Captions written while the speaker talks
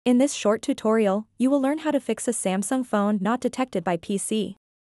In this short tutorial, you will learn how to fix a Samsung phone not detected by PC.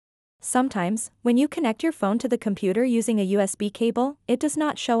 Sometimes, when you connect your phone to the computer using a USB cable, it does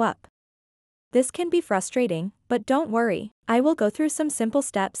not show up. This can be frustrating, but don't worry, I will go through some simple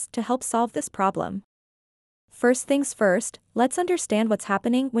steps to help solve this problem. First things first, let's understand what's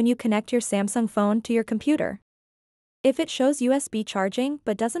happening when you connect your Samsung phone to your computer. If it shows USB charging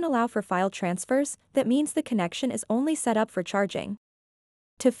but doesn't allow for file transfers, that means the connection is only set up for charging.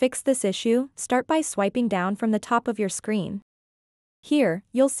 To fix this issue, start by swiping down from the top of your screen. Here,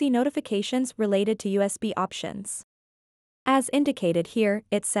 you'll see notifications related to USB options. As indicated here,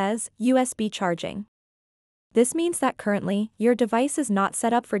 it says USB charging. This means that currently, your device is not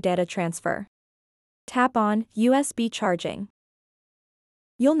set up for data transfer. Tap on USB charging.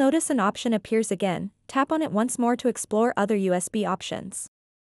 You'll notice an option appears again. Tap on it once more to explore other USB options.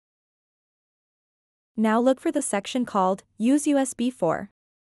 Now look for the section called Use USB for.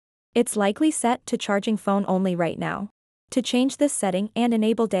 It's likely set to charging phone only right now. To change this setting and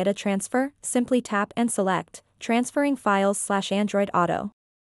enable data transfer, simply tap and select Transferring Files/Android Auto.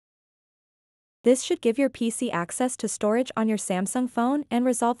 This should give your PC access to storage on your Samsung phone and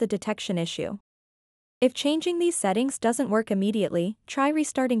resolve the detection issue. If changing these settings doesn't work immediately, try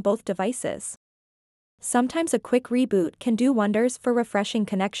restarting both devices. Sometimes a quick reboot can do wonders for refreshing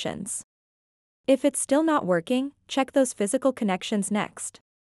connections. If it's still not working, check those physical connections next.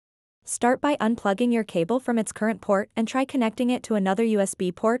 Start by unplugging your cable from its current port and try connecting it to another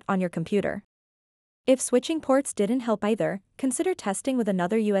USB port on your computer. If switching ports didn't help either, consider testing with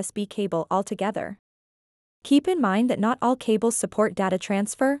another USB cable altogether. Keep in mind that not all cables support data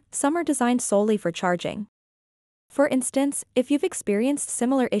transfer, some are designed solely for charging. For instance, if you've experienced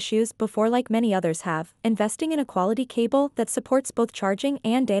similar issues before like many others have, investing in a quality cable that supports both charging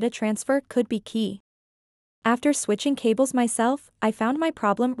and data transfer could be key. After switching cables myself, I found my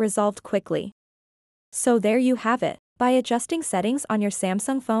problem resolved quickly. So there you have it. By adjusting settings on your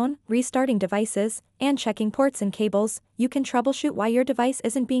Samsung phone, restarting devices, and checking ports and cables, you can troubleshoot why your device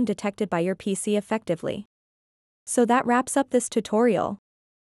isn't being detected by your PC effectively. So that wraps up this tutorial.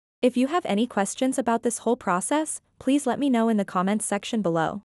 If you have any questions about this whole process, please let me know in the comments section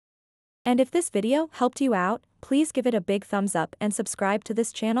below. And if this video helped you out, please give it a big thumbs up and subscribe to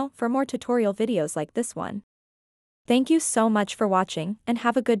this channel for more tutorial videos like this one. Thank you so much for watching, and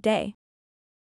have a good day.